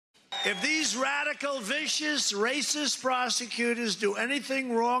If these radical, vicious, racist prosecutors do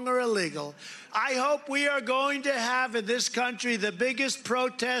anything wrong or illegal, I hope we are going to have in this country the biggest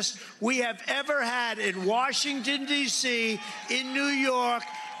protest we have ever had in Washington, D.C., in New York,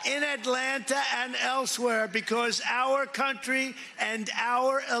 in Atlanta, and elsewhere, because our country and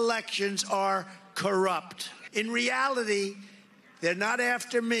our elections are corrupt. In reality, they're not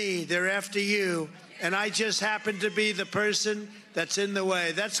after me, they're after you. And I just happen to be the person that's in the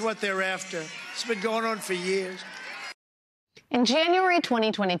way. That's what they're after. It's been going on for years. In January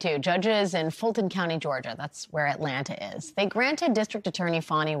 2022, judges in Fulton County, Georgia, that's where Atlanta is, they granted District Attorney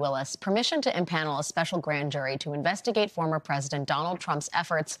Fani Willis permission to impanel a special grand jury to investigate former President Donald Trump's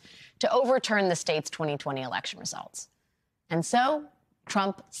efforts to overturn the state's 2020 election results. And so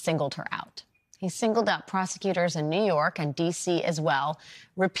Trump singled her out. He singled out prosecutors in New York and D.C. as well,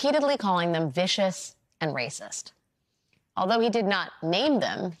 repeatedly calling them vicious and racist. Although he did not name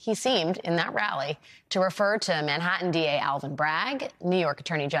them, he seemed, in that rally, to refer to Manhattan DA Alvin Bragg, New York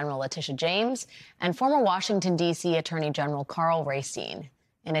Attorney General Letitia James, and former Washington, D.C. Attorney General Karl Racine,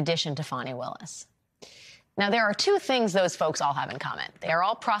 in addition to Fani Willis. Now, there are two things those folks all have in common. They are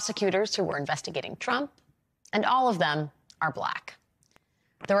all prosecutors who were investigating Trump, and all of them are black.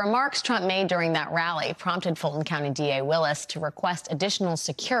 The remarks Trump made during that rally prompted Fulton County DA Willis to request additional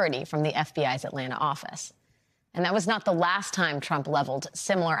security from the FBI's Atlanta office. And that was not the last time Trump leveled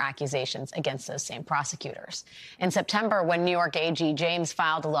similar accusations against those same prosecutors. In September, when New York AG James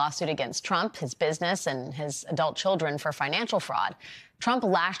filed a lawsuit against Trump, his business, and his adult children for financial fraud, Trump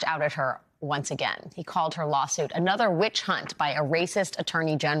lashed out at her once again. He called her lawsuit another witch hunt by a racist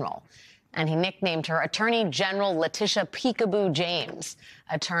attorney general. And he nicknamed her Attorney General Letitia Peekaboo James,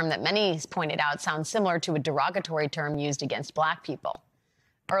 a term that many pointed out sounds similar to a derogatory term used against black people.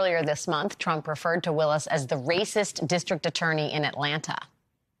 Earlier this month, Trump referred to Willis as the racist district attorney in Atlanta.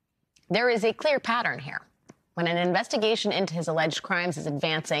 There is a clear pattern here. When an investigation into his alleged crimes is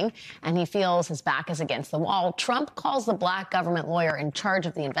advancing and he feels his back is against the wall, Trump calls the black government lawyer in charge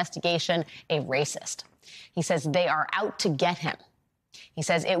of the investigation a racist. He says they are out to get him. He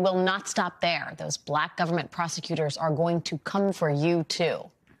says it will not stop there. Those black government prosecutors are going to come for you,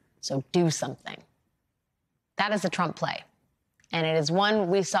 too. So do something. That is a Trump play, and it is one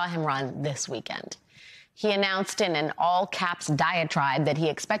we saw him run this weekend. He announced in an all-caps diatribe that he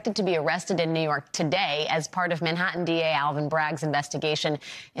expected to be arrested in New York today as part of Manhattan DA Alvin Bragg's investigation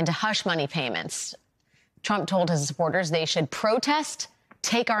into hush money payments. Trump told his supporters they should protest,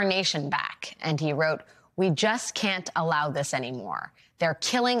 take our nation back. And he wrote, "We just can't allow this anymore. They're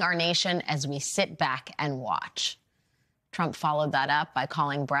killing our nation as we sit back and watch." Trump followed that up by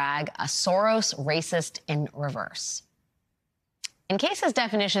calling Bragg a Soros racist in reverse. In case his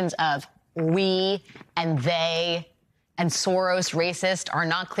definitions of we and they and Soros racist are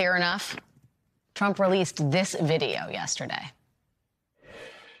not clear enough, Trump released this video yesterday.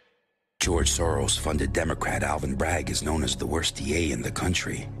 George Soros-funded Democrat Alvin Bragg is known as the worst DA in the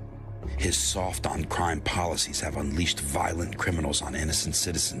country. His soft-on-crime policies have unleashed violent criminals on innocent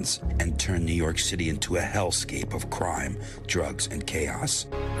citizens and turned New York City into a hellscape of crime, drugs, and chaos.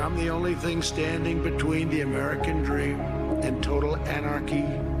 I'm the only thing standing between the American dream and total anarchy,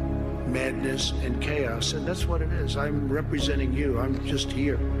 madness, and chaos. And that's what it is. I'm representing you. I'm just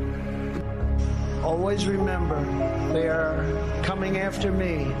here. Always remember, they are coming after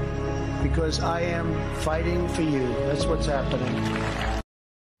me because I am fighting for you. That's what's happening.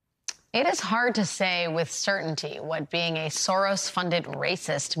 It is hard to say with certainty what being a Soros-funded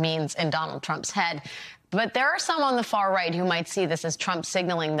racist means in Donald Trump's head. But there are some on the far right who might see this as Trump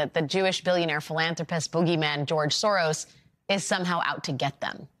signaling that the Jewish billionaire philanthropist boogeyman George Soros is somehow out to get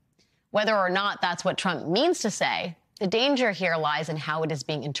them. Whether or not that's what Trump means to say, the danger here lies in how it is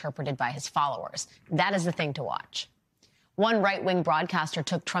being interpreted by his followers. That is the thing to watch. One right-wing broadcaster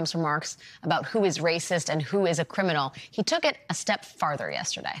took Trump's remarks about who is racist and who is a criminal. He took it a step farther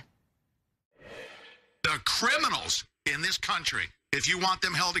yesterday. The criminals in this country, if you want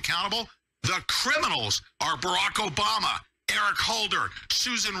them held accountable, the criminals are Barack Obama, Eric Holder,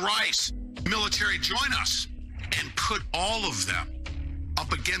 Susan Rice. Military, join us and put all of them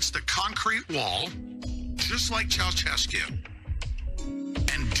up against the concrete wall, just like Ceausescu,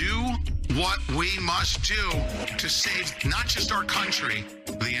 and do what we must do to save not just our country,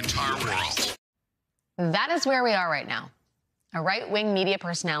 the entire world. That is where we are right now. A right-wing media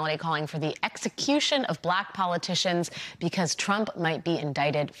personality calling for the execution of black politicians because Trump might be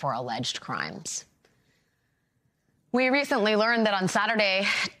indicted for alleged crimes. We recently learned that on Saturday,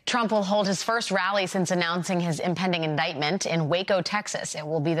 Trump will hold his first rally since announcing his impending indictment in Waco, Texas. It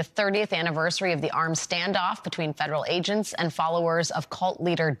will be the 30th anniversary of the armed standoff between federal agents and followers of cult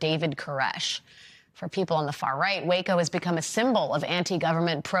leader David Koresh. For people on the far right, Waco has become a symbol of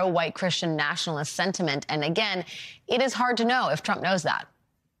anti-government, pro-white Christian nationalist sentiment. And again, it is hard to know if Trump knows that,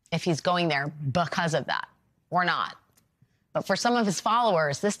 if he's going there because of that or not. But for some of his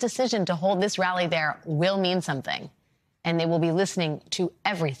followers, this decision to hold this rally there will mean something. And they will be listening to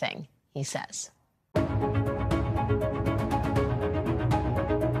everything he says.